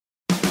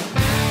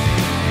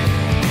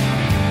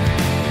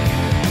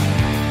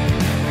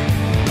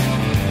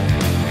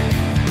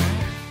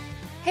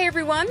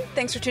everyone.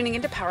 Thanks for tuning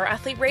into Power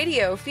Athlete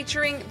Radio,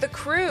 featuring The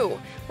Crew,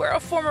 where a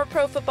former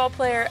pro football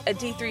player, a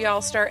D3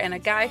 All-Star, and a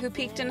guy who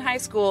peaked in high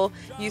school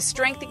use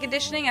strength and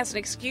conditioning as an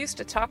excuse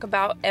to talk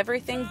about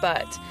everything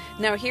but.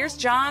 Now here's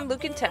John,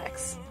 Luke, and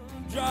Tex.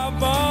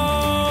 Drive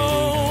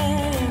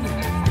on,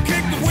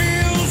 kick the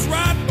wheels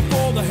right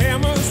before the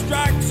hammer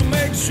strikes, so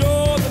make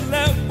sure the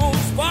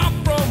level's far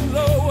from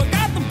low. I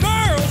got them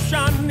girls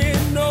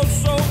shining oh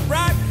so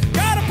bright,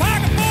 got a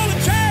pocket full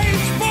of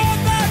change for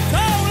the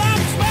toll. I'm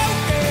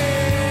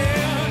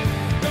smoking,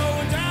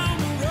 going down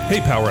the road.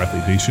 Hey, Power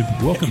Athlete Nation.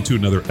 Welcome to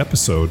another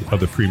episode of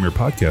the Premier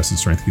Podcast in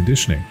Strength and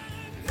Conditioning.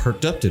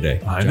 Perked up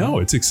today. I know,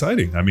 it's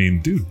exciting. I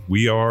mean, dude,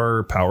 we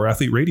are Power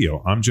Athlete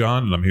Radio. I'm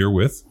John, and I'm here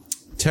with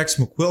Tex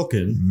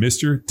McQuilkin.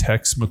 Mr.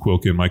 Tex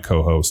McQuilkin, my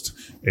co-host,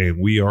 and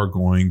we are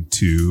going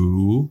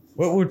to...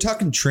 Well, we're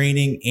talking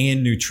training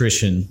and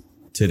nutrition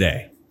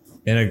today.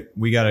 And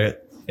we got a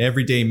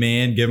everyday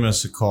man giving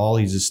us a call.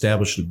 He's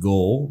established a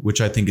goal, which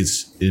I think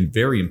is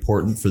very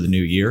important for the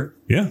new year.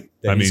 Yeah.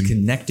 That he's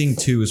connecting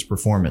to his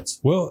performance.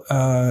 Well,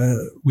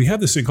 we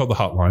have this thing called the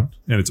hotline,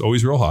 and it's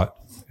always real hot.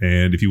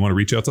 And if you want to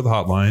reach out to the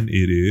hotline,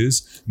 it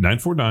is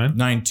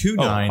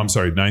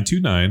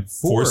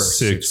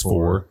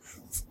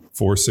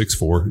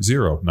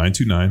 929-464-464-4640.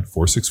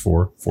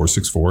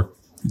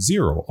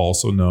 929-464-464-0,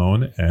 also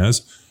known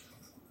as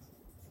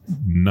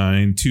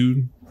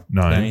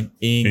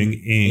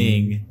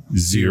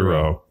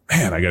 929-0.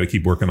 Man, I got to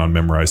keep working on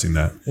memorizing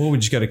that. Well, we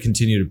just got to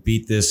continue to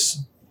beat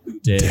this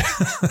dead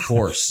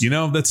horse. You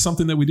know, that's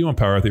something that we do on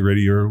Power Athlete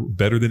Radio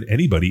better than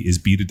anybody is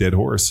beat a dead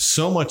horse.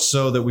 So much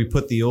so that we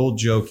put the old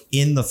joke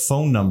in the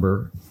phone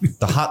number,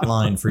 the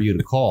hotline for you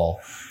to call.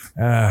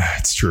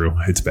 It's true.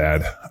 It's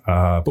bad.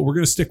 But we're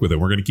going to stick with it.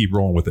 We're going to keep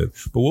rolling with it.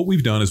 But what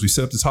we've done is we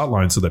set up this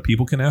hotline so that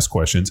people can ask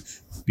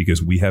questions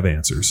because we have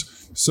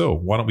answers. So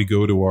why don't we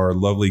go to our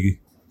lovely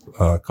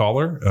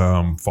caller,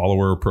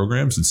 follower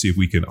programs, and see if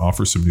we can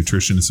offer some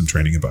nutrition and some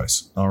training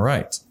advice. All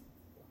right.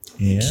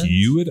 Yeah.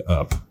 Cue it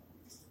up.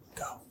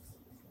 Go.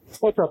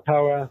 What's up,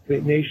 Power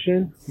Athlete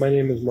Nation? My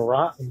name is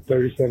Marat. I'm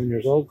 37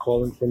 years old,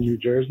 calling from New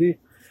Jersey.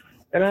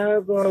 And I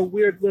have a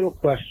weird little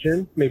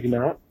question, maybe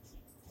not.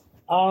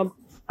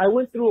 I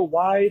went through a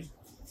wide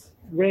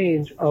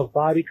range of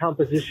body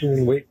composition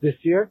and weight this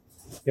year.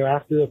 You know,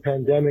 after the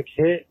pandemic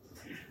hit,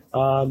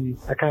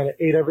 I kind of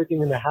ate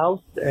everything in the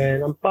house,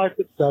 and I'm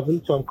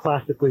 5'7", so I'm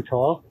classically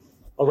tall,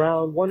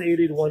 around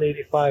 180 to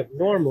 185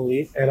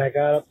 normally, and I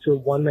got up to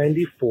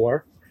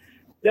 194.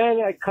 Then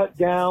I cut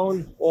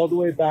down all the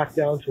way back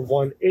down to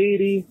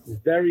 180,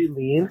 very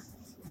lean,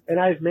 and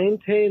I've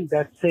maintained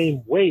that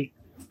same weight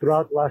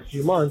throughout the last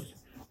few months.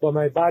 But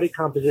my body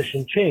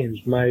composition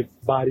changed. My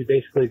body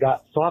basically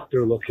got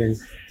softer looking.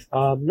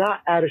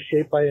 Not out of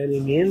shape by any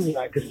means.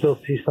 I could still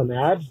see some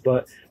abs,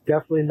 but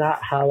definitely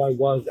not how I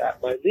was at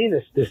my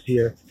leanest this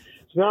year.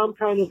 So now I'm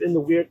kind of in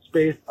the weird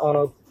space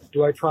of,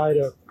 do I try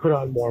to put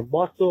on more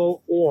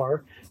muscle,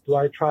 or do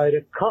I try to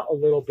cut a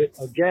little bit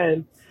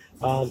again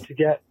to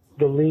get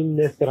the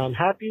leanness that I'm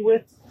happy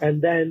with,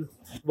 and then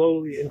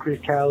slowly increase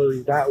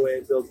calories that way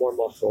and build more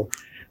muscle?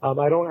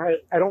 I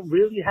don't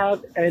really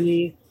have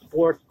any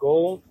sports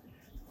goals.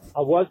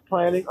 I was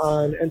planning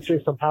on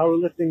entering some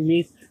powerlifting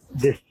meets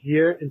this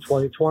year in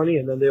 2020,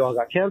 and then they all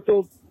got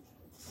canceled.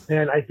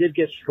 And I did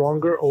get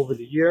stronger over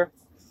the year,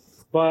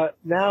 but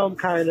now I'm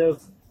kind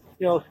of,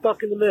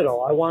 stuck in the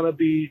middle. I want to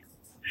be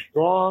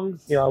strong.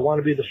 I want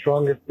to be the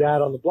strongest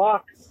dad on the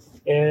block,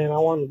 and I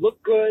want to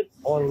look good.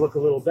 I want to look a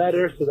little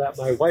better so that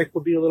my wife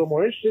will be a little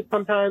more interested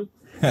sometimes.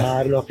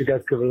 I don't know if you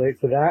guys could relate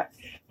to that,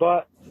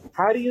 but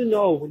how do you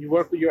know when you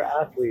work with your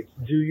athletes?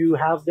 Do you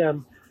have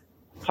them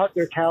cut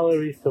their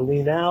calories to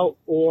lean out,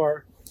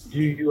 or do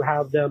you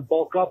have them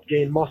bulk up,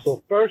 gain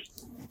muscle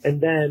first, and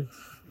then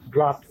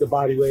drop the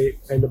body weight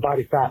and the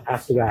body fat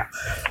after that?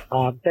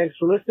 Thanks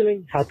for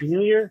listening. Happy New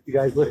Year. You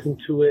guys listen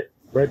to it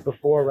right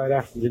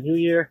after the New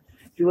Year.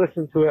 If you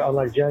listen to it on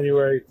like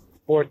January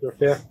 4th or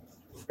 5th,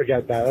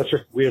 forget that. That's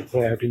just weird to say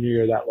Happy New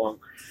Year that long.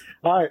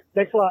 All right.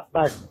 Thanks a lot.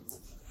 Bye.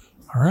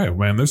 All right,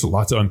 man. There's a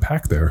lot to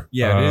unpack there.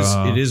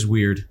 Yeah, it is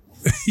weird.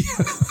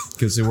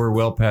 Because we're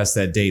well past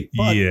that date.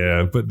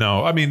 But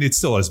no, I mean, it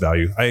still has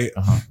value.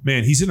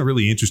 Man, he's in a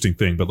really interesting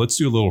thing, but let's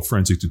do a little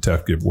forensic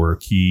detective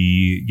work.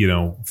 He,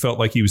 felt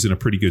like he was in a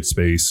pretty good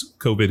space.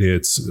 COVID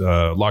hits,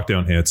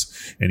 lockdown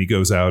hits, and he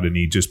goes out and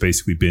he just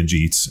basically binge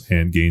eats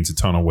and gains a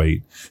ton of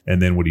weight.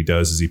 And then what he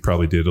does is he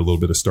probably did a little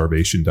bit of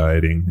starvation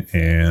dieting.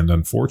 And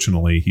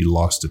unfortunately, he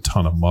lost a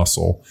ton of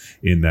muscle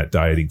in that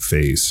dieting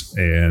phase.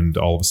 And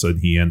all of a sudden,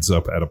 he ends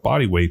up at a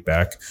body weight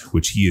back,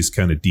 which he is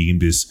kind of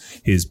deemed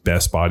as his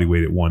best body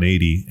weight at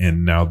 180,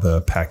 and now the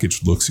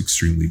package looks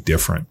extremely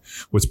different.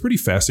 What's pretty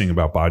fascinating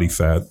about body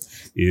fat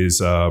is,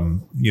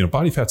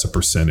 body fat's a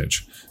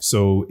percentage.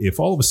 So if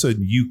all of a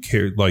sudden you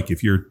care, like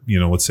if you're,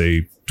 let's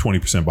say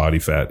 20% body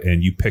fat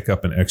and you pick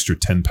up an extra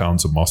 10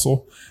 pounds of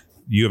muscle,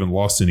 you haven't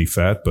lost any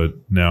fat, but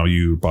now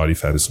your body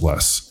fat is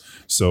less.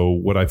 So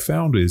what I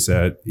found is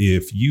that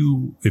if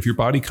your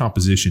body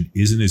composition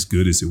isn't as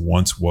good as it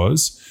once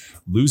was,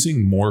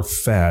 losing more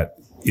fat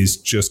is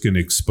just going to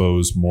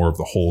expose more of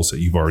the holes that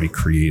you've already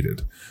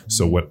created.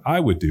 So what I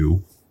would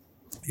do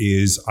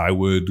is I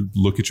would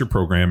look at your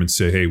program and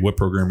say, hey, what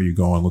program are you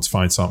going? Let's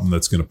find something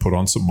that's going to put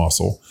on some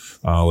muscle.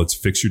 Let's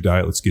fix your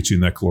diet. Let's get you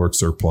in that caloric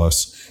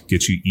surplus,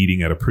 get you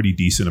eating at a pretty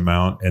decent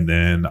amount. And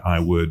then I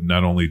would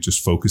not only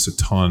just focus a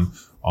ton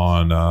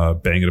on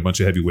banging a bunch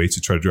of heavy weights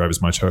to try to drive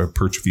as much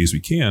hypertrophy as we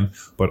can,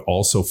 but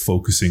also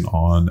focusing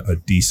on a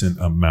decent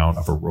amount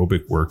of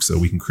aerobic work so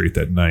we can create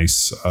that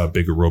nice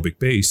big aerobic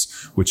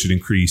base, which should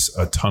increase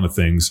a ton of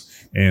things.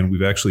 And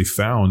we've actually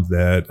found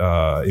that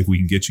if we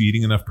can get you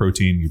eating enough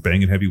protein, you're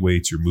banging heavy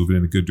weights, you're moving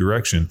in a good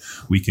direction,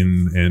 we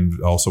can, and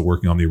also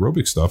working on the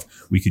aerobic stuff,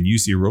 we can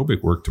use the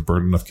aerobic work to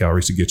burn enough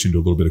calories to get you into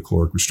a little bit of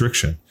caloric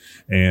restriction.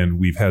 And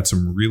we've had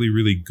some really,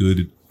 really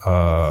good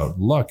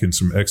luck and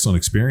some excellent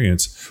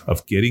experience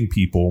of getting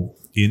people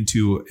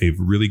into a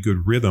really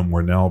good rhythm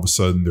where now all of a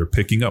sudden they're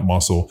picking up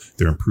muscle,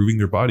 they're improving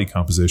their body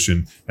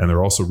composition, and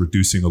they're also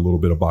reducing a little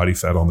bit of body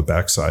fat on the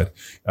backside.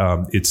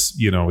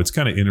 It's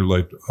kind of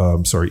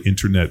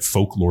internet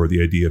folklore,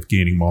 the idea of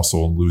gaining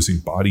muscle and losing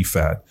body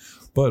fat.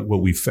 But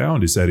what we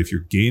found is that if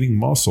you're gaining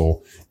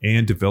muscle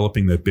and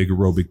developing that big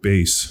aerobic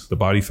base, the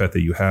body fat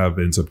that you have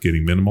ends up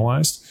getting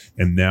minimalized.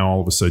 And now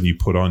all of a sudden you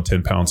put on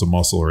 10 pounds of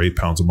muscle or 8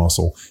 pounds of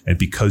muscle. And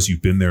because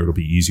you've been there, it'll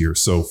be easier.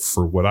 So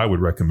for what I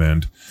would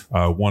recommend,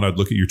 one, I'd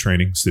look at your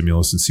training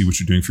stimulus and see what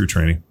you're doing for your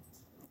training.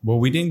 Well,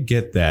 we didn't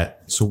get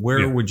that. So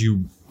where would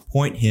you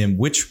point him?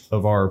 Which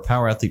of our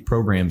Power Athlete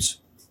programs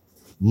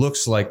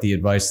looks like the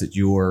advice that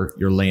you're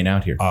laying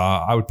out here?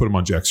 I would put him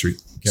on Jack Street.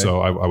 Okay.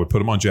 So I would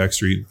put him on Jack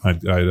Street.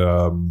 I'd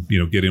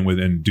get in with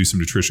and do some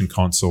nutrition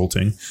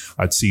consulting.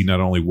 I'd see not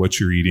only what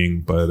you're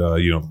eating, but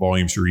the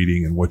volumes you're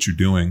eating and what you're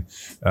doing.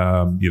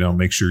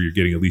 Make sure you're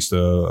getting at least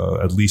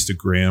a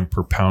gram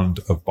per pound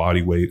of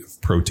body weight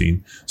of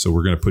protein. So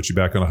we're going to put you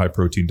back on a high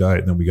protein diet,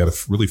 and then we got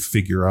to really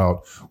figure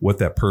out what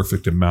that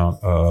perfect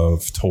amount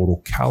of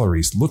total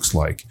calories looks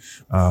like.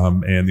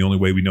 And the only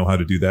way we know how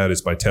to do that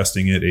is by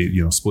testing it,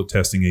 split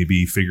testing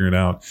A/B, figuring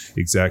out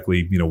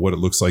exactly what it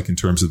looks like in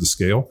terms of the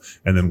scale,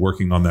 and then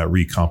working on that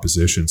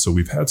recomposition. So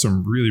we've had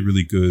some really,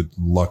 really good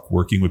luck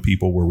working with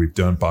people where we've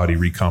done body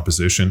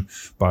recomposition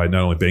by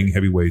not only banging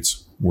heavy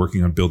weights,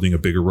 working on building a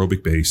big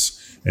aerobic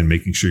base and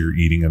making sure you're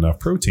eating enough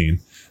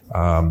protein.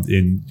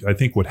 And I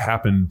think what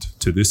happened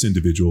to this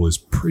individual is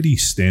pretty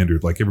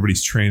standard. Like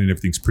everybody's training,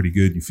 everything's pretty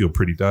good. You feel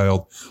pretty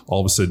dialed.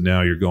 All of a sudden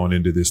now you're going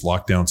into this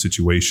lockdown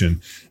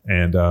situation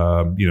and,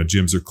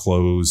 gyms are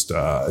closed.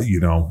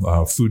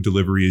 Food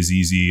delivery is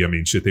easy. I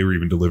mean, they were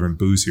even delivering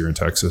booze here in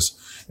Texas.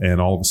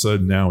 And all of a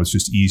sudden now it's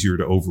just easier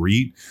to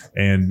overeat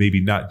and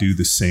maybe not do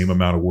the same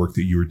amount of work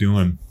that you were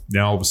doing.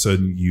 Now, all of a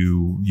sudden,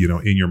 you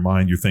in your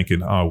mind, you're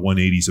thinking,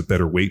 180 is a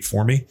better weight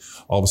for me.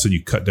 All of a sudden,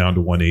 you cut down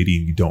to 180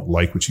 and you don't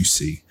like what you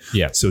see.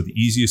 Yeah. So the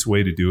easiest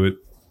way to do it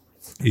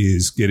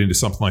is get into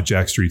something like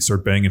Jack Street,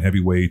 start banging heavy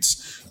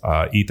weights,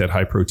 eat that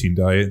high protein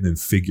diet, and then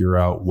figure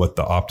out what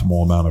the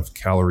optimal amount of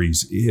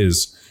calories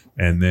is.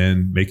 And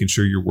then making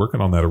sure you're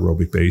working on that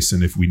aerobic base.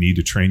 And if we need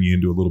to train you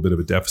into a little bit of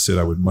a deficit,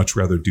 I would much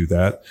rather do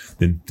that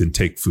than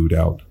take food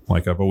out.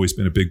 Like I've always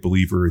been a big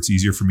believer. It's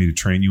easier for me to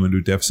train you into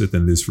a deficit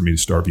than it is for me to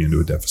starve you into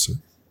a deficit.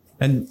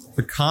 And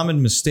the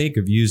common mistake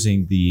of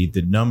using the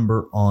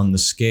number on the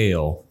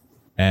scale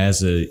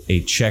as a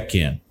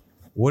check-in.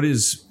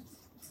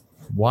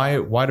 Why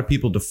do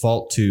people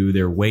default to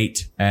their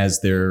weight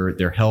as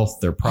their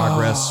health, their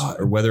progress,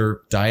 or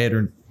whether diet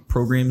or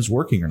programs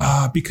working or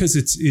not? Because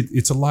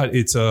it's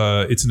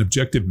an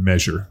objective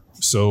measure.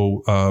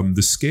 So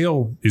the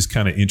scale is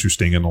kind of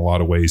interesting in a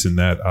lot of ways in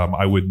that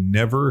I would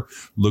never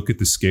look at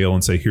the scale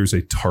and say, here's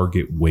a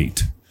target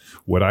weight.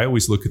 What I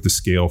always look at the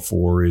scale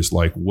for is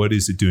like, what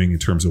is it doing in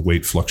terms of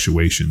weight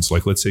fluctuations?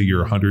 Like, let's say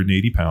you're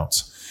 180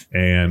 pounds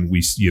and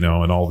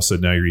and all of a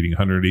sudden now you're eating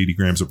 180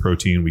 grams of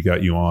protein. We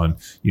got you on,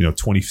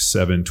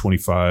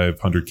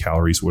 2,500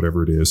 calories,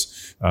 whatever it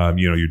is.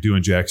 You're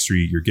doing Jack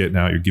Street, you're getting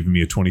out, you're giving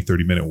me a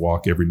 20-30 minute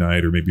walk every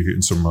night, or maybe you're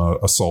hitting some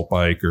assault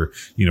bike or,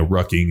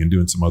 rucking and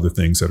doing some other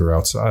things that are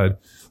outside.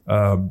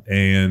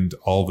 And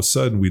all of a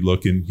sudden we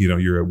look and,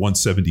 you're at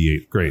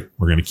 178. Great.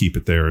 We're going to keep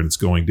it there. And it's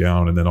going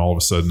down. And then all of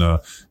a sudden, a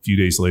few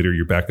days later,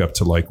 you're back up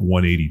to like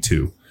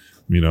 182.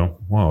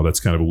 Wow, that's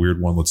kind of a weird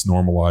one. Let's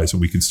normalize.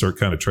 And we can start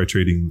kind of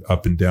titrating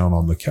up and down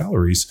on the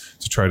calories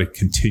to try to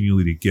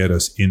continually to get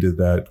us into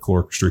that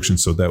caloric restriction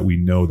so that we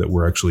know that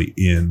we're actually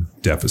in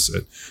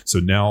deficit. So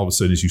now all of a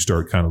sudden, as you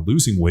start kind of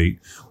losing weight,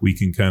 we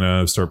can kind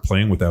of start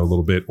playing with that a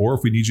little bit. Or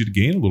if we need you to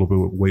gain a little bit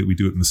of weight, we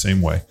do it in the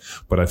same way.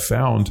 But I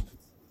found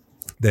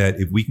that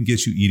if we can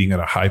get you eating at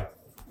a high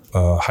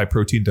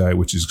protein diet,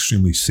 which is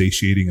extremely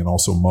satiating and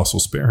also muscle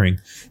sparing,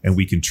 and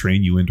we can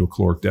train you into a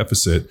caloric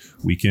deficit,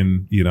 we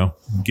can,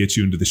 get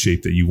you into the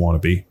shape that you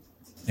want to be.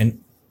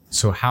 And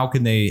so how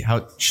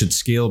should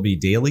scale be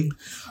daily?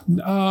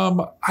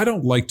 I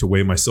don't like to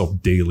weigh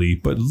myself daily,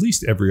 but at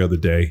least every other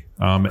day.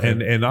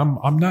 And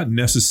I'm not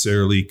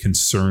necessarily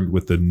concerned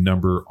with the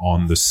number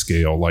on the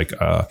scale. Like,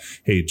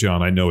 hey,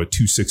 John, I know at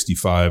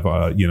 265,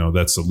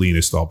 that's the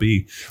leanest I'll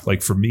be.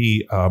 Like for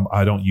me,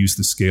 I don't use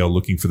the scale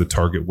looking for the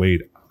target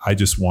weight. I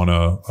just want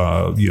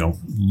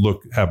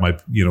to, have my,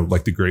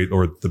 like the great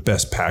or the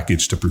best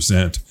package to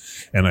present.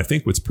 And I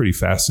think what's pretty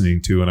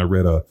fascinating too, and I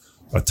read a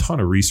ton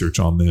of research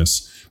on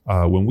this,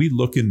 when we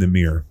look in the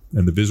mirror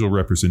and the visual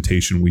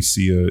representation we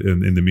see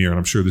in the mirror, and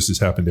I'm sure this has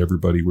happened to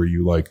everybody where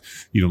you look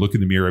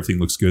in the mirror, everything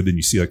looks good. Then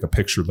you see like a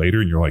picture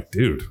later and you're like,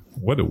 dude,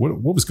 what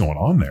was going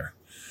on there?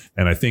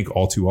 And I think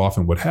all too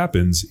often what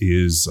happens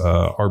is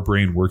our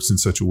brain works in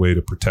such a way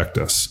to protect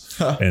us.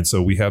 And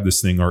so we have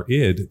this thing, our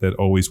id, that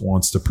always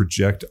wants to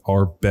project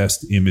our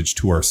best image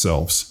to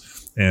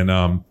ourselves.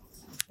 And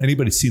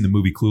anybody seen the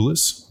movie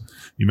Clueless?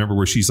 You remember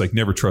where she's like,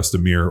 never trust a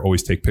mirror,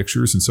 always take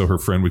pictures. And so her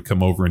friend would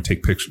come over and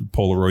take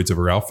Polaroids of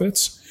her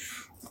outfits.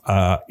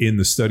 In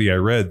the study I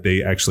read,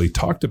 they actually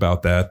talked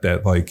about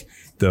that like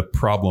the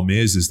problem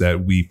is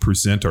that we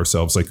present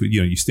ourselves like,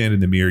 you stand in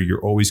the mirror,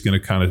 you're always going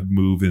to kind of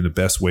move in the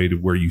best way to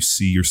where you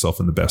see yourself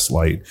in the best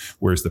light,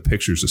 whereas the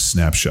picture's a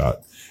snapshot.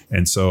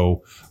 And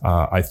so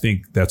I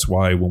think that's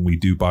why when we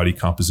do body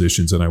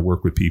compositions and I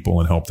work with people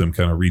and help them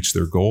kind of reach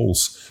their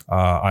goals,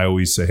 I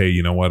always say, hey,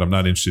 you know what? I'm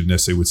not interested in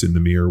necessarily what's in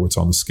the mirror, what's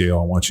on the scale.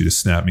 I want you to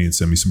snap me and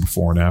send me some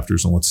before and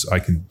afters. And I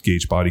can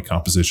gauge body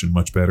composition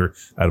much better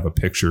out of a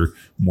picture,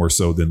 more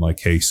so than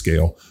like, hey,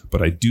 scale.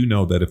 But I do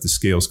know that if the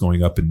scale's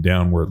going up and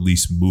down, we're at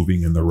least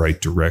moving in the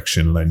right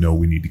direction. And I know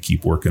we need to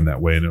keep working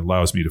that way. And it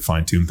allows me to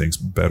fine tune things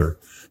better.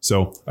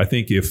 So I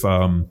think if,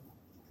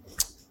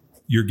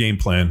 your game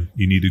plan,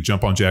 you need to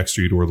jump on Jack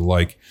Street or the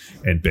like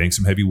and bang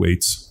some heavy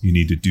weights. You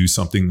need to do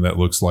something that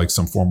looks like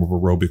some form of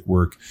aerobic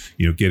work,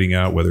 getting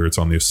out, whether it's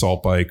on the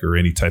assault bike or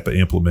any type of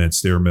implement,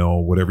 stair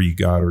mill, whatever you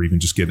got, or even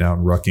just getting out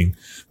and rucking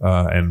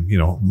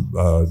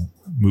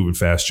moving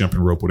fast,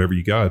 jumping rope, whatever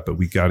you got. But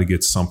we got to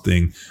get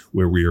something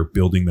where we are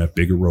building that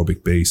big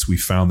aerobic base. We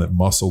found that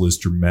muscle is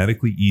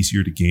dramatically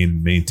easier to gain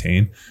and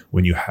maintain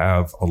when you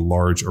have a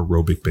large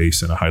aerobic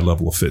base and a high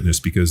level of fitness,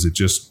 because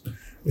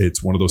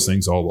it's one of those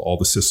things, all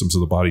the systems of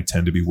the body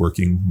tend to be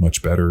working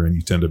much better and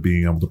you tend to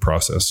being able to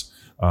process.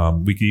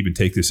 We could even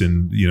take this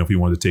in, if you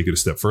wanted to take it a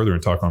step further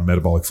and talk on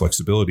metabolic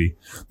flexibility,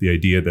 the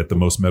idea that the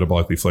most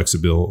metabolically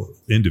flexible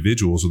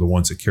individuals are the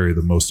ones that carry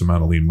the most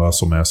amount of lean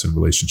muscle mass in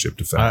relationship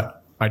to fat.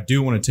 I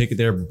do want to take it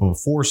there, but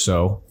before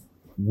so,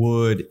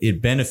 would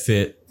it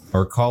benefit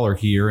our caller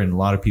here and a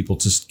lot of people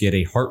to get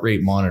a heart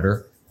rate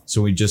monitor?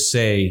 So we just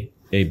say,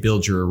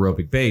 build your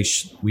aerobic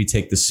base, we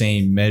take the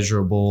same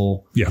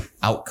measurable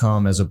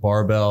outcome as a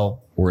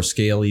barbell or a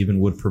scale even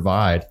would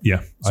provide.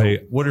 Yeah. So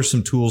what are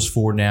some tools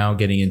for now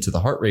getting into the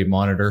heart rate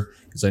monitor?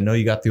 Because I know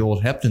you got the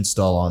old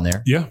Heptanstall on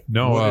there. Yeah.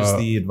 No. What is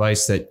the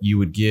advice that you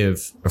would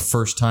give a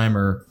first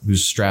timer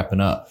who's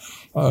strapping up?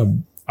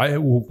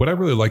 What I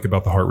really like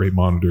about the heart rate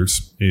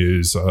monitors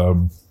is,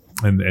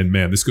 and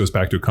man, this goes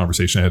back to a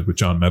conversation I had with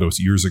John Meadows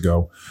years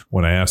ago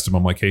when I asked him,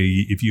 I'm like,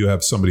 hey, if you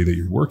have somebody that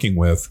you're working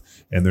with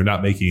and they're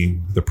not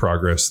making the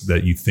progress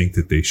that you think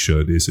that they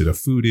should, is it a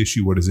food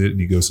issue? What is it?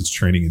 And he goes, it's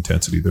training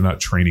intensity. They're not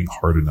training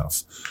hard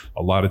enough.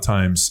 A lot of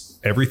times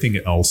everything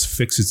else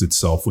fixes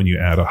itself when you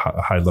add a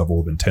high level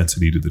of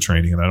intensity to the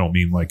training. And I don't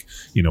mean like,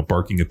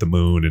 barking at the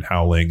moon and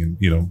howling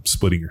and,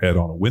 splitting your head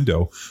on a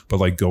window, but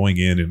like going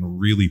in and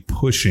really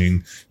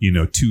pushing,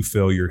 to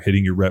failure,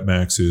 hitting your rep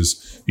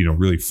maxes,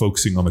 really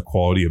focusing on the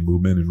quality of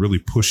movement and really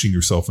pushing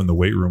yourself in the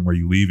weight room where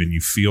you leave and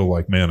you feel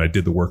like, man, I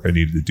did the work I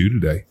needed to do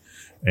today.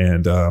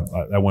 And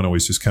that one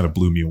always just kind of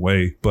blew me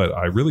away. But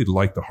I really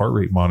like the heart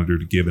rate monitor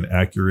to give an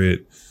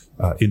accurate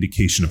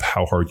indication of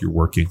how hard you're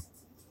working.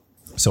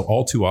 So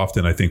all too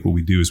often, I think what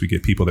we do is we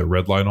get people that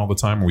redline all the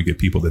time, or we get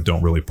people that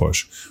don't really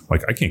push.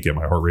 Like, I can't get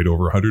my heart rate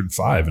over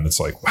 105. And it's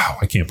like, wow,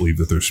 I can't believe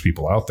that there's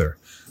people out there.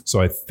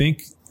 So I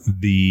think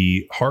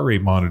the heart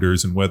rate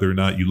monitors, and whether or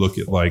not you look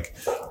at, like,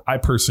 I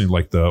personally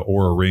like the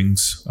Oura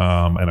rings,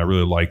 and I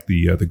really like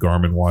the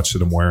Garmin watch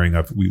that I'm wearing.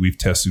 We've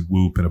tested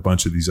Whoop and a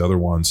bunch of these other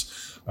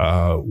ones.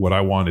 What I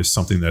want is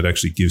something that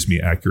actually gives me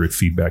accurate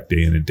feedback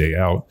day in and day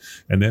out,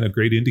 and then a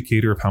great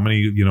indicator of how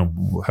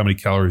many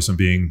calories I'm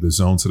being, the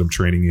zones that I'm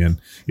training in.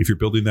 If you're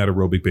building that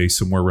aerobic base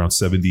somewhere around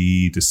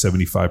 70 to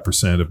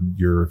 75% of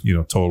your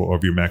total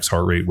of your max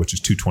heart rate, which is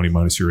 220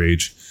 minus your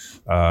age,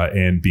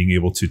 and being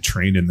able to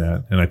train in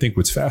that. And I think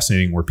what's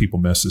fascinating where people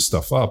mess this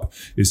stuff up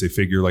is they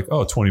figure like,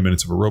 20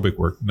 minutes of aerobic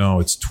work. No,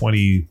 it's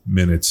 20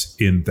 minutes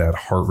in that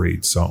heart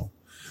rate zone.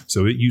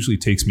 So it usually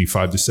takes me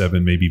 5 to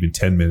 7, maybe even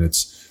 10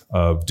 minutes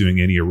of doing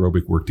any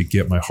aerobic work to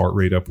get my heart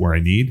rate up where I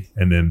need.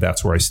 And then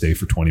that's where I stay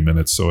for 20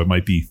 minutes. So it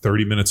might be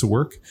 30 minutes of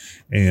work,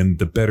 and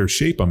the better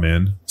shape I'm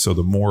in. So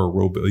the more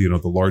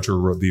aerobic, the larger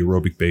the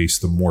aerobic base,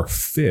 the more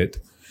fit,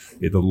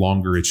 the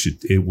longer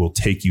it will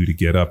take you to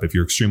get up. If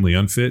you're extremely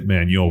unfit,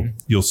 man,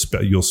 you'll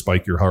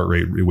spike your heart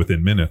rate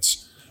within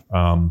minutes.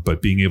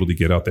 But being able to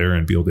get out there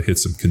and be able to hit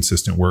some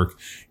consistent work.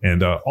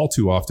 And all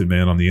too often,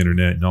 man, on the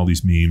internet and all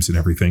these memes and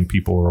everything,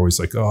 people are always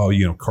like,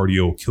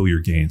 cardio will kill your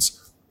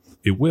gains.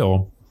 It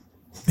will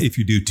if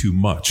you do too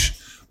much.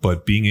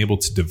 But being able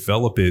to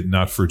develop it,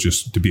 not for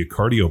just to be a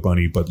cardio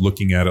bunny, but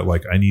looking at it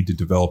like, I need to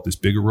develop this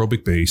big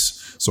aerobic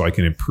base so I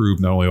can improve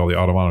not only all the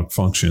autonomic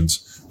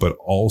functions, but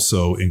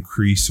also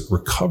increase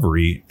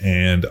recovery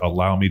and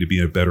allow me to be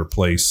in a better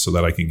place so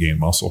that I can gain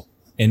muscle.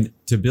 And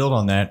to build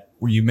on that,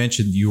 where you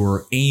mentioned you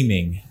were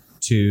aiming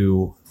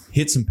to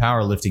hit some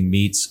powerlifting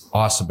meets,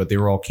 awesome, but they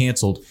were all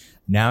canceled.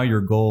 Now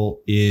your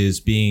goal is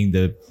being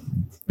the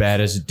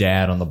baddest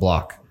dad on the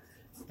block.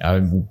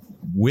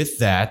 With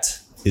that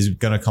is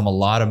going to come a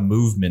lot of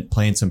movement,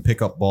 playing some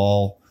pickup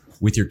ball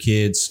with your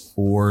kids,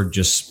 or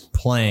just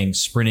playing,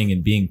 sprinting,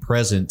 and being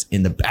present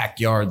in the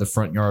backyard, the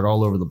front yard,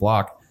 all over the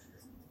block.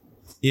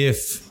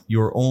 If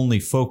you're only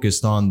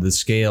focused on the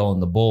scale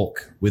and the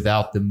bulk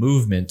without the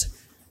movement,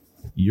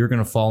 you're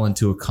going to fall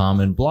into a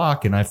common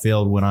block. And I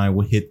failed when I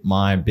hit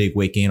my big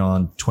weight gain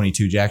on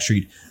 22 Jack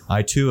Street.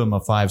 I too am a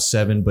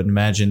 5'7", but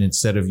imagine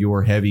instead of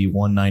your heavy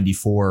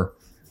 194,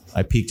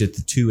 I peaked at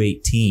the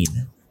 218.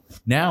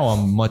 Now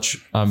I'm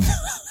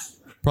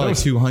probably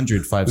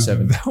 200,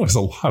 5'7". That was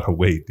a lot of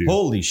weight, dude.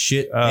 Holy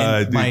shit.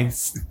 And my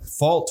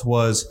fault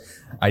was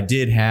I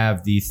did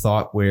have the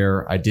thought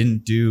where I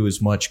didn't do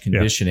as much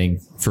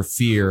conditioning for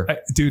fear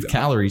of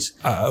calories.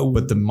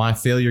 But my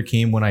failure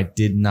came when I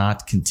did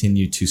not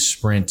continue to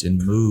sprint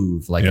and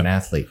move like an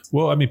athlete.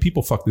 Well, I mean,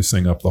 people fuck this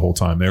thing up the whole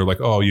time. They're like,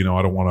 oh, I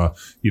don't want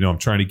to, I'm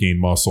trying to gain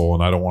muscle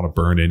and I don't want to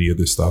burn any of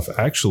this stuff.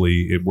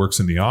 Actually, it works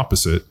in the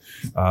opposite.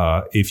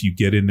 If you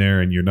get in there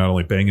and you're not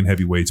only banging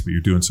heavy weights, but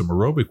you're doing some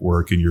aerobic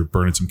work and you're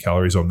burning some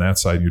calories on that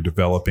side, and you're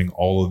developing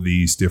all of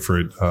these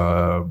different,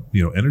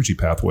 energy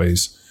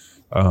pathways,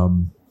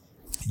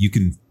 you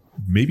can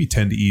maybe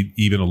tend to eat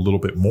even a little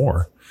bit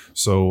more.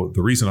 So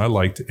the reason I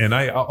liked, and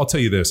I'll tell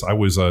you this, I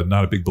was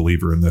not a big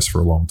believer in this for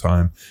a long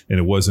time. And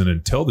it wasn't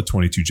until the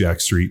 22 Jack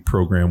Street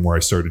program where I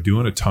started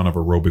doing a ton of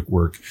aerobic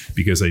work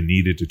because I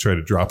needed to try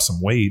to drop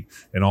some weight.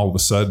 And all of a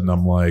sudden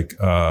I'm like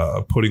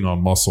putting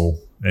on muscle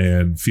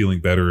and feeling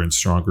better and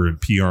stronger and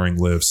PRing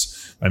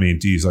lifts. I mean,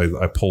 geez,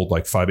 I pulled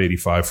like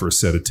 585 for a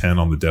set of 10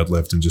 on the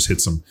deadlift and just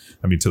hit some,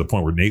 to the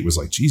point where Nate was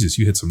like, Jesus,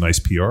 you hit some nice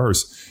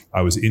PRs.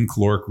 I was in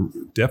caloric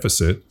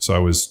deficit. So I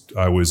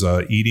was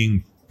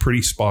eating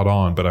pretty spot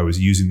on, but I was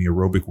using the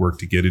aerobic work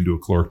to get into a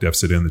caloric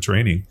deficit in the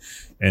training.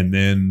 And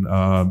then,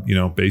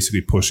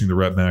 basically pushing the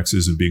rep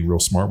maxes and being real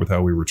smart with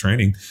how we were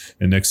training.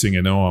 And next thing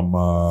I know,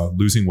 I'm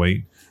losing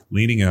weight,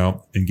 leaning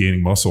out and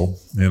gaining muscle.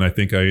 And I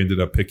think I ended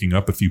up picking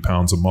up a few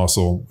pounds of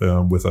muscle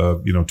with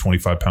a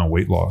 25-pound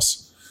weight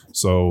loss.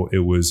 So it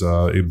was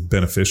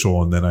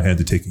beneficial. And then I had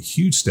to take a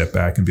huge step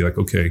back and be like,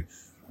 okay,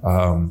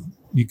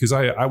 because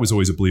I was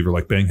always a believer,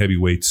 like bang heavy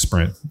weight,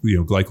 sprint,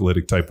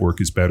 glycolytic type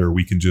work is better.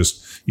 We can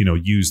just,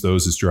 use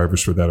those as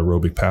drivers for that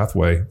aerobic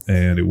pathway.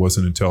 And it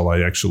wasn't until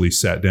I actually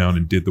sat down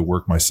and did the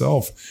work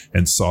myself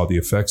and saw the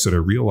effects that I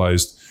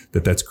realized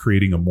that that's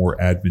creating a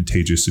more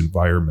advantageous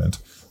environment.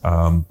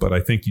 But I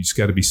think you just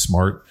got to be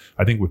smart.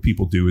 I think what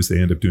people do is they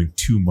end up doing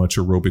too much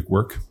aerobic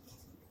work.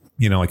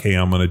 Like, hey,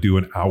 I'm going to do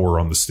an hour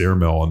on the stair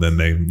mill. And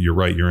then you're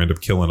right, you end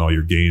up killing all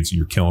your gains and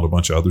you're killing a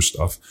bunch of other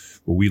stuff.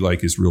 What we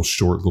like is real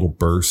short little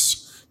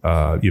bursts.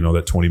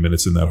 That 20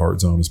 minutes in that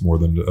heart zone is more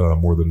than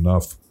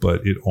enough.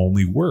 But it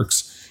only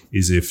works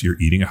is if you're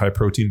eating a high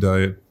protein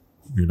diet,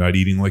 you're not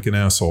eating like an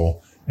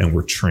asshole, and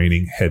we're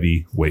training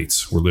heavy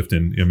weights. We're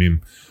lifting. You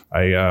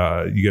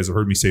guys have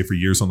heard me say for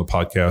years on the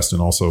podcast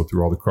and also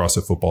through all the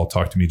CrossFit football,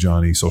 Talk to Me,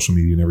 Johnny, social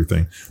media and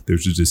everything.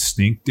 There's a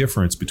distinct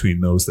difference between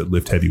those that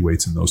lift heavy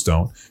weights and those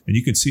don't. And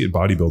you can see it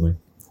bodybuilding.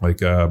 Like,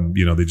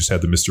 they just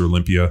had the Mr.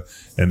 Olympia,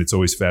 and it's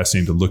always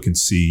fascinating to look and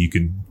see. You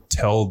can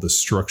tell the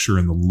structure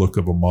and the look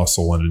of a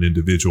muscle in an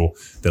individual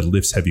that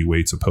lifts heavy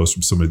weights opposed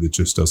from somebody that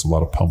just does a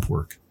lot of pump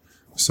work.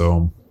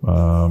 So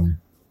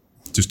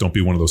just don't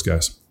be one of those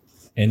guys.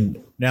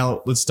 And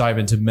now let's dive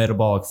into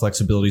metabolic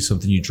flexibility,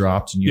 something you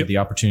dropped and you had the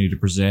opportunity to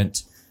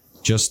present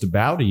just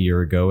about a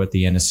year ago at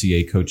the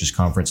NSCA Coaches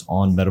Conference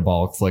on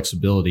metabolic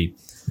flexibility.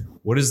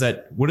 What does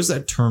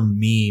that term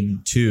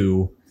mean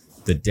to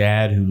the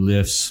dad who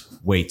lifts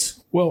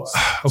weights? Well,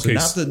 okay.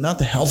 So not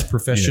the health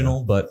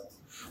professional, but...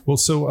 Well,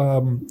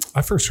 so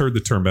I first heard the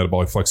term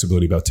metabolic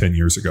flexibility about 10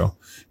 years ago,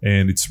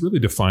 and it's really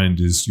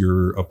defined as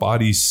a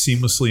body's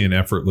seamlessly and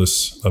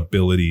effortless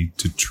ability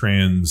to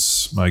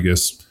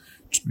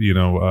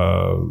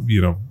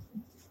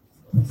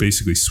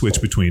basically switch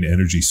between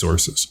energy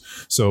sources.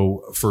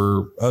 So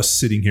for us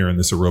sitting here in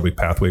this aerobic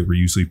pathway, we're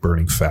usually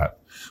burning fat.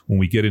 When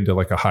we get into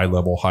like a high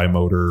level, high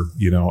motor,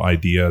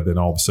 idea, then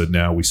all of a sudden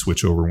now we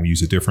switch over and we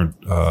use a different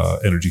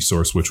energy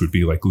source, which would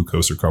be like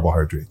glucose or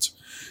carbohydrates.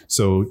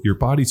 So your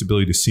body's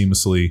ability to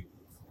seamlessly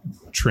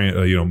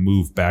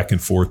move back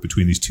and forth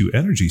between these two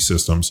energy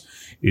systems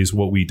is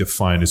what we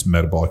define as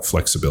metabolic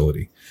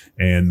flexibility.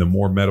 And the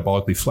more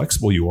metabolically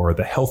flexible you are,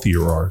 the healthier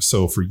you are.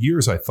 So for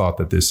years, I thought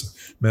that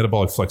this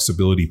metabolic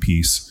flexibility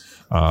piece,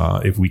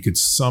 if we could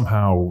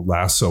somehow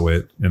lasso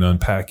it and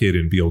unpack it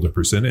and be able to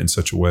present it in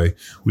such a way,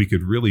 we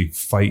could really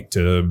fight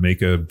to make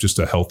just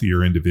a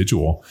healthier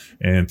individual.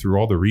 And through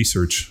all the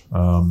research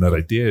that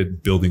I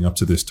did building up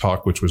to this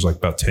talk, which was like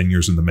about 10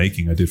 years in the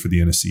making, I did for the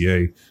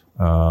NSCA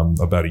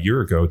about a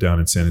year ago down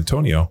in San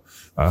Antonio.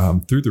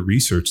 Through the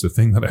research, the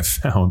thing that I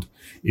found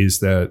is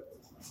that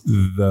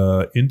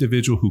the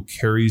individual who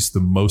carries the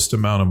most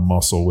amount of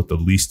muscle with the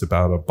least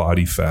amount of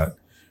body fat,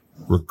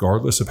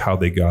 regardless of how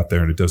they got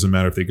there, and it doesn't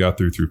matter if they got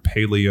through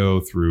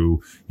paleo,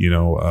 through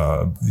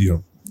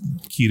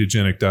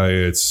ketogenic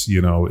diets,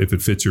 if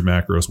it fits your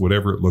macros,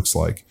 whatever it looks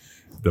like,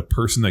 the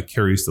person that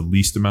carries the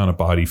least amount of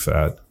body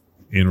fat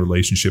in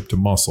relationship to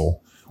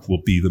muscle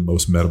will be the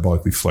most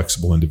metabolically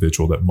flexible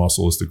individual. That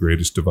muscle is the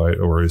greatest divide,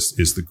 or is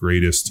the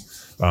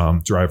greatest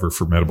driver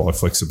for metabolic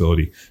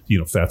flexibility.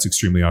 Fat's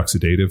extremely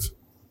oxidative,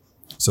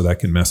 so that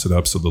can mess it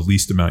up. So the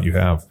least amount you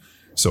have.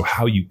 So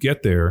how you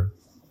get there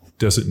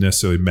doesn't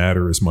necessarily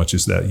matter as much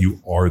as that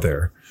you are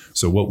there.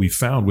 So what we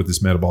found with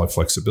this metabolic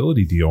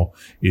flexibility deal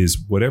is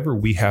whatever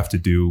we have to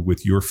do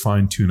with your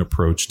fine-tune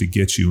approach to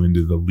get you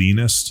into the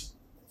leanest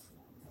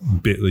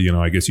bit,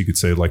 I guess you could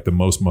say like the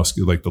most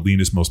muscular, like the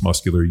leanest, most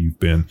muscular you've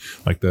been,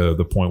 like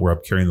the point where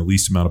I'm carrying the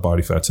least amount of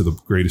body fat to the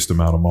greatest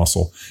amount of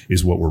muscle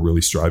is what we're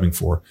really striving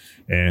for.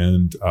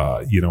 And,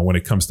 when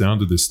it comes down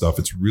to this stuff,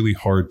 it's really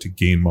hard to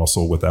gain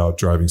muscle without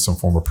driving some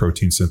form of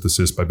protein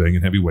synthesis by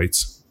banging heavy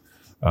weights.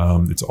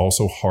 It's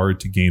also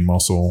hard to gain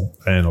muscle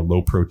in a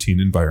low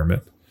protein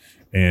environment.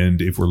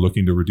 And if we're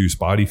looking to reduce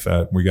body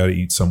fat, we got to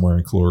eat somewhere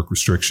in caloric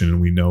restriction.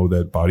 And we know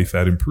that body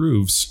fat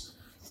improves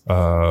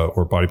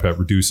or body fat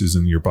reduces,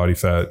 and your body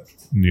fat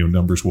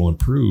numbers will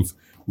improve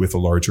with a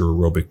larger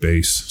aerobic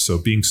base. So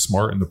being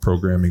smart in the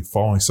programming,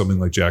 following something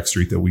like Jack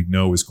Street that we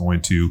know is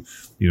going to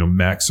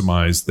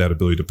maximize that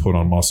ability to put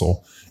on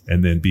muscle,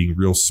 and then being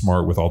real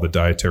smart with all the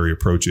dietary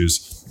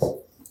approaches.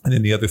 And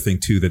then the other thing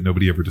too that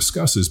nobody ever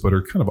discusses, but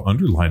are kind of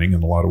underlining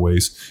in a lot of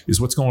ways, is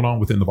what's going on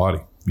within the body.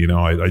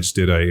 I just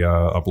did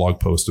a blog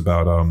post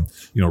about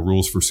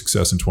rules for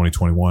success in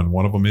 2021.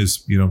 One of them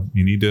is you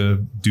need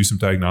to do some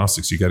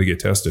diagnostics. You got to get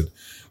tested.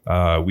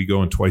 We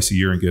go in twice a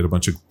year and get a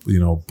bunch of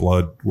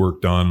blood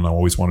work done, and I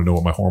always want to know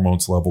what my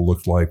hormones level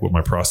looks like, what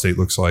my prostate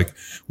looks like,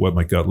 what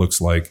my gut looks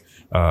like.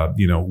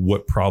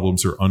 What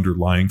problems are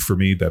underlying for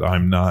me that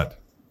I'm not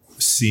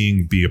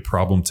seeing be a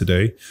problem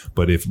today,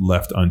 but if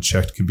left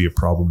unchecked can be a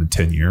problem in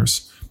 10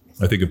 years.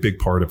 I think a big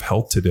part of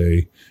health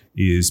today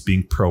is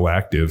being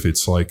proactive.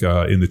 It's like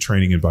in the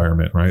training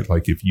environment, right?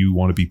 Like if you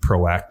want to be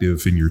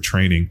proactive in your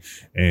training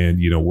and,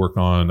 work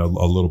on a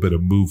little bit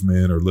of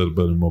movement or a little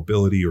bit of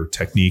mobility or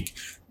technique,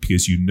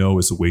 because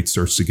as the weight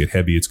starts to get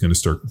heavy, it's going to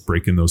start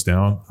breaking those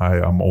down.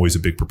 I'm always a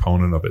big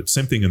proponent of it.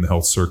 Same thing in the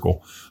health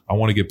circle. I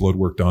want to get blood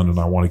work done, and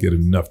I want to get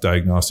enough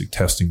diagnostic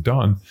testing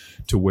done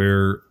to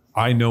where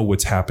I know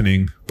what's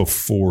happening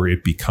before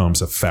it becomes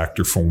a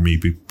factor for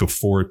me,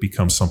 before it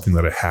becomes something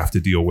that I have to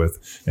deal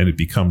with, and it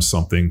becomes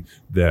something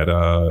that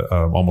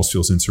almost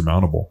feels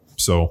insurmountable.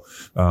 So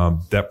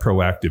that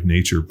proactive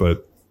nature,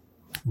 but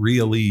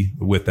really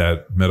with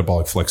that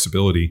metabolic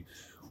flexibility,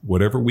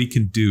 whatever we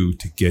can do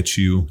to get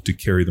you to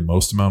carry the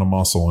most amount of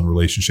muscle in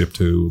relationship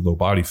to low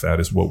body fat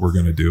is what we're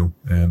going to do.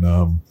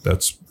 And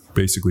that's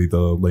basically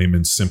the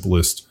layman's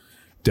simplest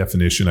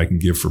definition I can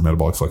give for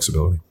metabolic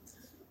flexibility.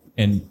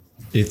 And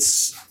it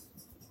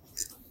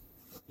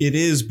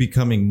is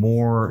becoming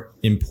more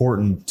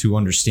important to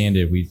understand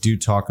it. We do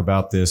talk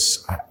about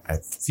this. I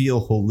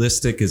feel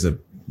holistic is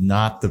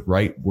not the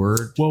right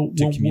word. Well,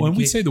 when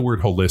we say the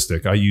word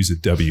holistic, I use a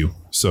W.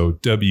 So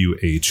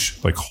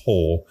WH, like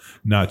whole,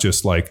 not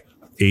just like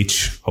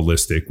H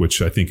holistic,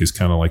 which I think is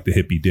kind of like the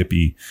hippy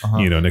dippy,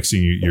 next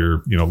thing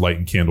you're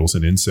lighting candles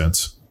and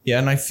incense. Yeah.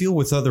 And I feel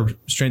with other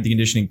strength and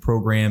conditioning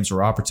programs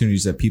or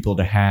opportunities that people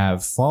to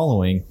have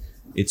following,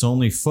 it's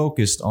only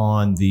focused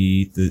on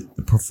the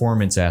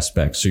performance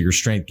aspect. So your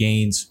strength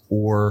gains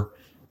or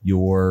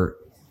your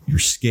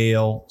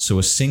scale. So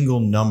a single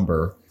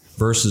number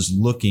versus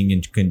looking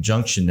in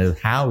conjunction to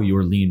how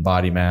your lean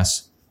body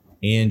mass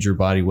and your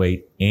body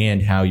weight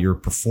and how you're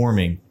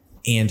performing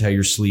and how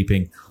you're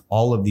sleeping.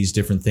 All of these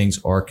different things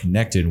are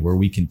connected, where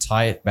we can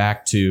tie it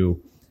back to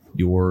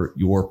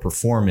your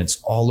performance.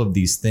 All of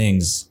these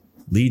things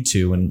lead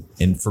to,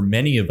 and for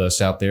many of us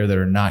out there that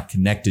are not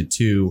connected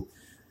to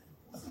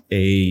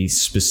a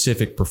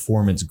specific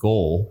performance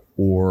goal,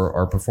 or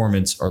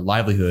our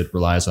livelihood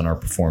relies on our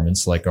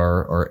performance, like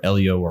our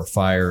LEO, our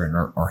fire, and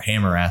our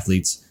hammer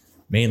athletes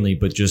mainly,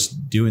 but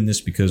just doing this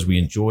because we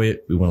enjoy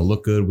it. We want to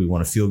look good. We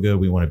want to feel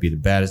good. We want to be the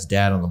baddest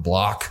dad on the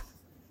block.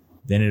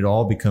 Then it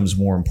all becomes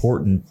more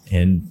important,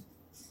 and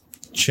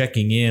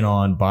checking in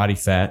on body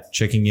fat,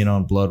 checking in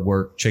on blood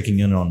work, checking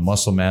in on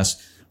muscle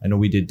mass. I know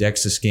we did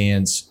DEXA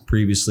scans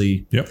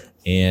previously. Yep.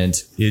 And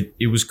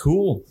it was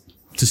cool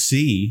to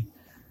see,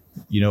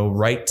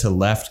 right to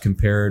left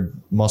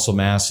compared muscle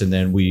mass. And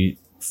then we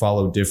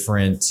follow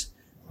different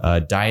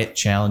diet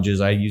challenges.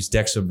 I used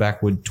DEXA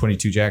back with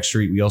 22 Jack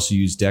Street. We also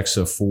used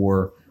DEXA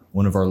for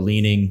one of our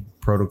leaning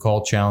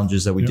protocol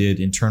challenges that we did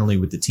internally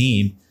with the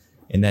team.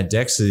 And that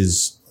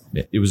DEXA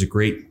it was a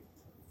great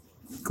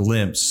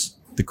glimpse.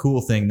 The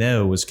cool thing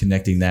though was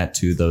connecting that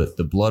to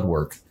the blood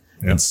work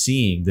and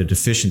seeing the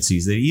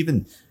deficiencies that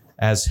even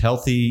as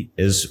healthy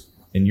as,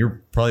 and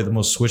you're probably the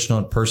most switched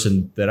on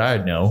person that I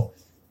know,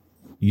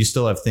 you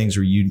still have things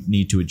where you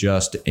need to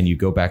adjust, and you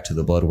go back to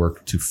the blood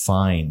work to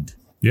find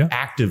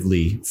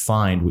actively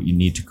find what you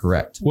need to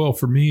correct? Well,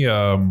 for me,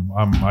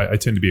 I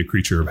tend to be a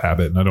creature of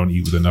habit, and I don't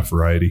eat with enough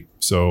variety.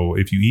 So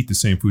if you eat the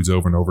same foods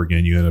over and over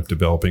again, you end up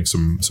developing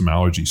some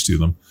allergies to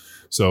them.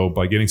 So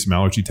by getting some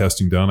allergy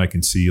testing done, I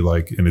can see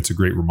and it's a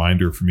great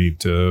reminder for me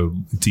to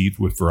eat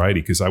with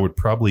variety, because I would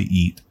probably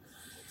eat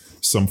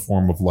some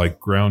form of like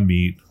ground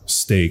meat,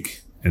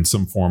 steak, and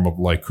some form of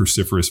like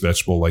cruciferous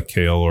vegetable like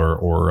kale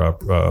or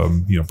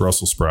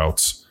Brussels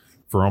sprouts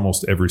for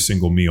almost every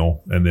single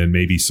meal, and then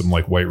maybe some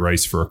like white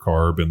rice for a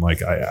carb. And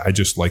like I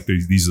just like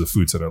these are the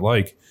foods that I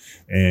like,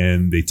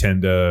 and they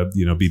tend to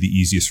be the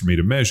easiest for me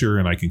to measure,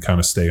 and I can kind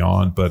of stay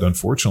on. But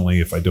unfortunately,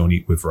 if I don't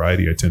eat with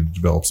variety, I tend to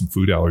develop some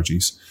food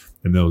allergies.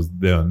 And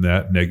then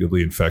that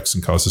negatively infects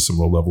and causes some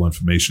low-level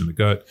inflammation in the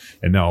gut.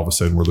 And now all of a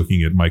sudden we're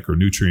looking at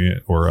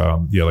micronutrient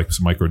like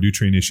some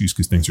micronutrient issues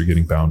because things are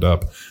getting bound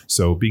up.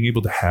 So being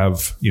able to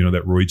have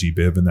that Roy G.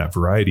 Biv and that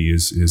variety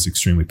is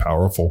extremely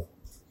powerful.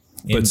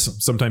 But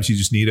sometimes you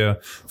just need a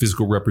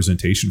physical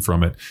representation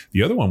from it.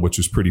 The other one, which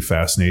was pretty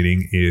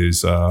fascinating,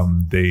 is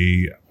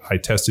I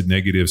tested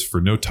negatives for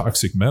no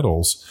toxic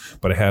metals,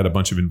 but I had a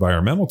bunch of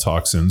environmental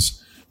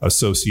toxins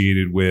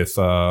associated with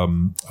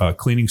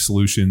cleaning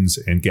solutions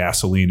and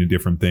gasoline and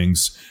different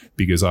things,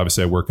 because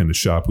obviously I work in the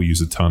shop. We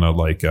use a ton of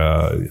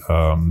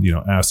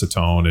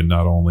acetone and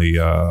not only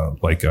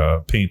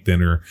paint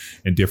thinner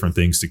and different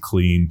things to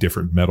clean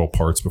different metal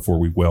parts before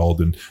we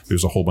weld. And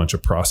there's a whole bunch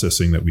of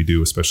processing that we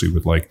do, especially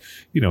with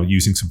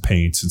using some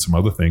paints and some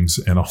other things.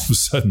 And all of a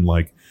sudden,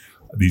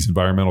 these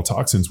environmental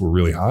toxins were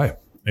really high.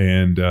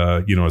 And,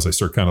 as I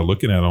start kind of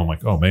looking at it, I'm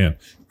like, oh man,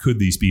 could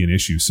these be an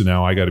issue? So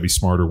now I got to be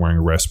smarter wearing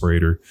a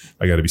respirator.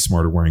 I got to be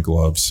smarter wearing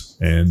gloves.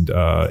 And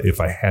if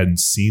I hadn't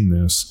seen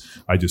this,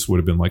 I just would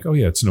have been like, oh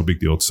yeah, it's no big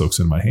deal. It soaks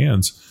in my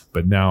hands.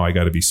 But now I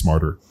got to be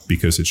smarter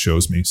because it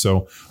shows me.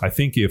 So I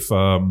think if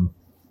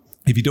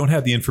you don't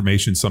have the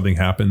information, something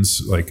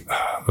happens,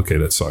 okay,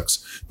 that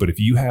sucks. But if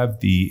you have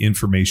the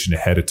information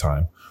ahead of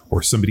time,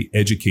 or somebody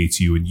educates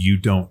you and you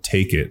don't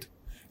take it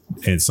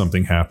and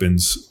something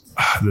happens,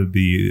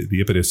 the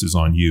impetus is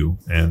on you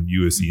and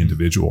you as the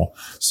individual.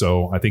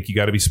 So I think you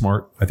got to be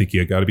smart. I think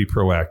you got to be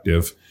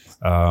proactive.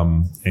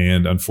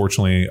 And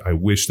unfortunately, I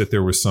wish that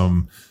there was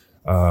some,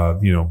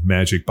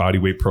 magic body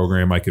weight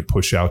program I could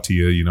push out to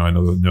you. I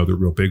know they're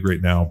real big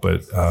right now,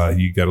 but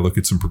you got to look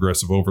at some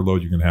progressive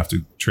overload. You're going to have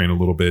to train a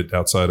little bit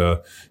outside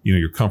of,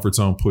 your comfort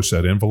zone, push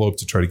that envelope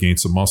to try to gain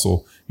some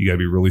muscle. You got to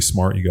be really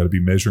smart. You got to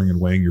be measuring and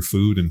weighing your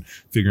food and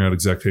figuring out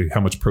exactly how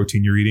much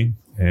protein you're eating,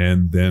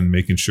 and then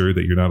making sure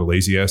that you're not a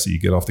lazy ass, that you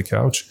get off the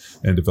couch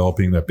and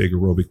developing that big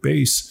aerobic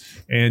base.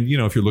 And,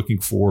 if you're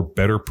looking for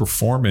better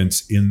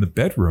performance in the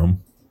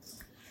bedroom,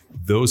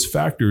 those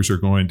factors are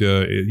going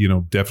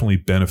to, definitely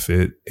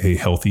benefit a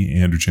healthy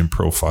androgen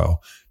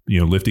profile.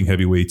 Lifting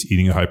heavy weights,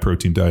 eating a high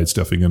protein diet is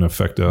definitely going to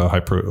affect a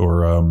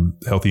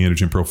healthy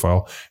androgen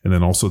profile. And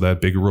then also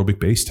that big aerobic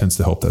base tends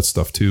to help that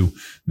stuff too.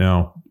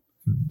 Now,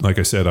 like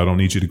I said, I don't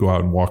need you to go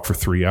out and walk for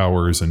 3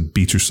 hours and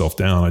beat yourself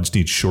down. I just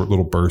need short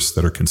little bursts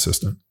that are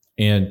consistent.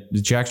 And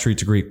the Jack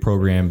Street's a great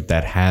program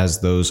that has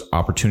those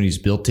opportunities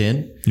built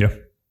in. Yeah.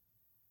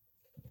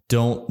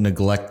 Don't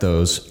neglect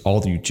those.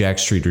 All you Jack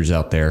Streeters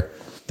out there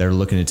that are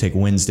looking to take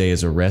Wednesday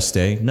as a rest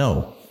day.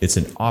 No, it's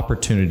an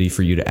opportunity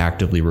for you to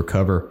actively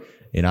recover.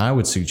 And I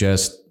would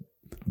suggest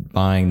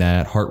buying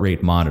that heart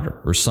rate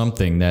monitor or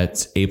something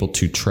that's able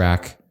to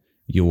track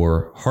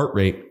your heart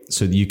rate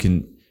so that you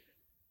can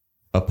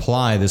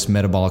apply this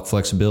metabolic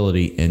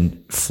flexibility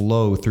and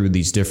flow through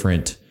these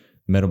different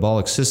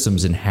metabolic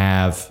systems and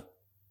have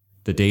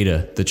the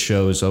data that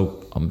shows,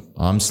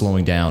 I'm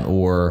slowing down,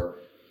 or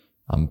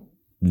I'm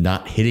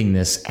not hitting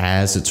this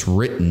as it's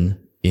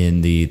written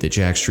in the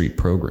Jack Street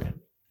program.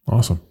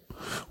 Awesome.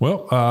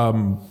 Well,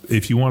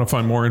 if you want to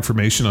find more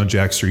information on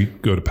Jack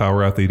Street, go to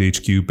Power Athlete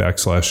HQ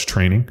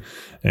 /training.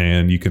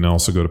 And you can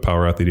also go to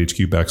Power Athlete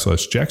HQ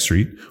 /Jack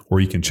Street,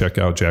 or you can check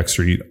out Jack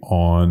Street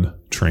on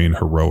Train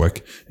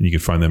Heroic, and you can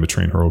find them at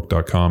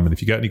trainheroic.com. And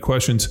if you got any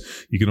questions,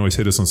 you can always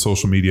hit us on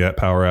social media at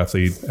Power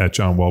Athlete, at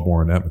John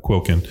Wellborn, at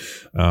McQuilkin.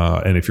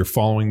 And if you're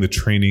following the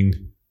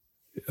training,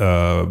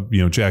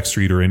 Jack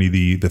Street or any of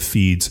the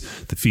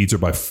feeds are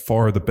by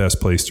far the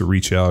best place to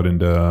reach out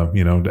and,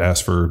 to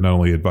ask for not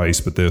only advice,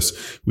 but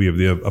we have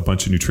a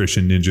bunch of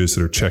nutrition ninjas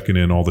that are checking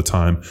in all the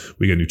time.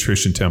 We got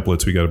nutrition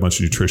templates. We got a bunch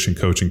of nutrition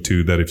coaching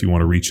too, that if you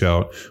want to reach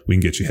out, we can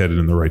get you headed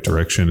in the right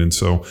direction. And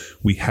so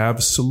we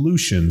have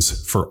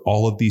solutions for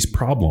all of these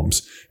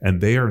problems, and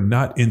they are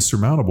not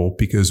insurmountable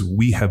because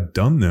we have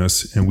done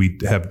this, and we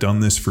have done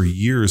this for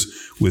years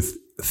with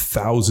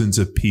thousands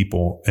of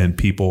people, and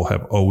people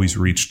have always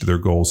reached their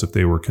goals if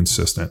they were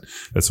consistent.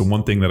 That's the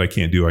one thing that I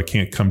can't do. I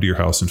can't come to your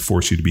house and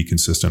force you to be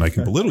consistent. I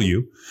can belittle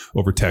you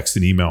over text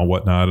and email and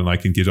whatnot, and I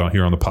can get on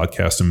here on the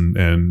podcast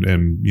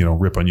and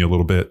rip on you a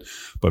little bit.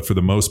 But for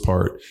the most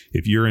part,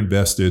 if you're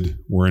invested,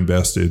 we're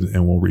invested,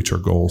 and we'll reach our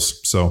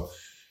goals. So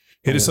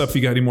hit us up if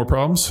you got any more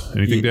problems.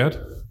 Anything, Dad?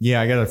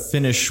 Yeah, I got to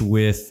finish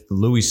with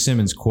Louis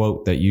Simmons'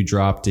 quote that you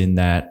dropped in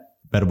that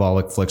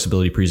metabolic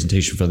flexibility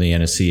presentation for the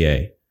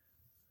NSCA.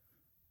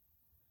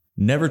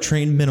 Never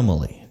train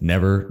minimally.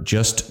 Never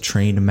just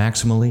train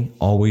maximally.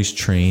 Always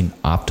train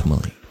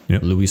optimally.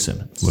 Yep. Louis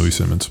Simmons. Louis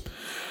Simmons.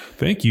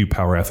 Thank you,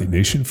 Power Athlete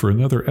Nation, for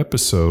another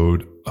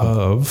episode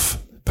of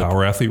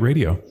Power Athlete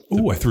Radio.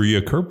 Ooh, I threw you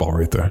a curveball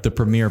right there. The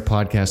premier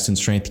podcast in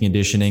strength and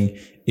conditioning.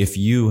 If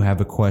you have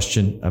a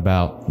question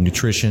about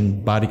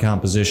nutrition, body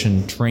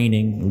composition,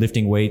 training,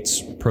 lifting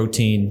weights,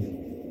 protein,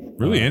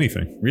 Really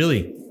anything.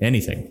 really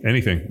anything,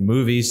 Anything.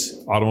 movies,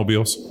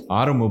 Automobiles.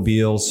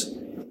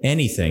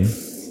 anything,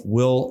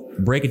 we'll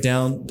break it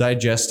down,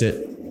 digest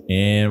it,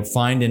 and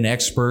find an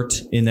expert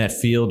in that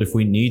field if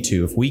we need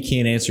to. If we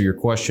can't answer your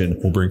question,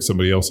 We'll bring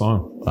somebody else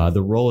on.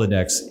 the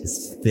Rolodex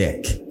is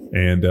thick.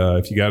 And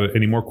if you got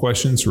any more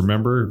questions,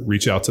 remember,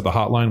 reach out to the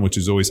hotline, which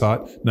is always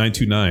hot,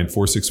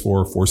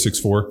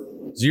 929-464-464.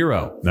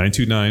 0.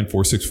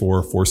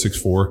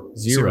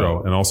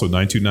 929-464-464. And also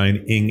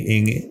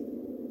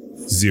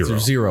 929-ING-ING-0.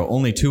 0.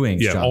 Only 2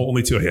 inks, Yeah, John.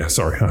 only two. Yeah,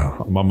 sorry.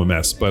 I'm a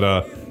mess.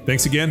 But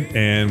thanks again,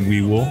 and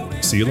we will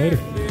see you later.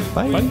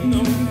 Bye.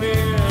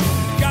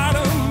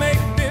 Gotta make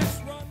this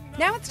run.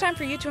 Now it's time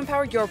for you to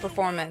empower your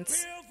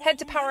performance. Head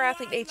to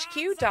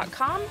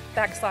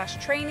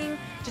powerathletehq.com/training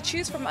to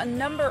choose from a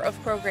number of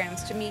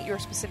programs to meet your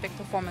specific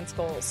performance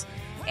goals.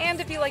 And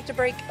if you like to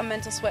break a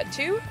mental sweat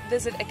too,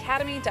 visit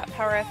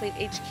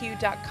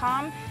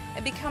academy.powerathletehq.com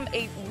and become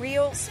a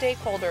real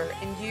stakeholder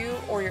in you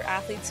or your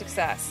athlete's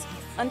success.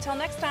 Until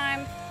next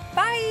time,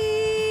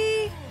 bye!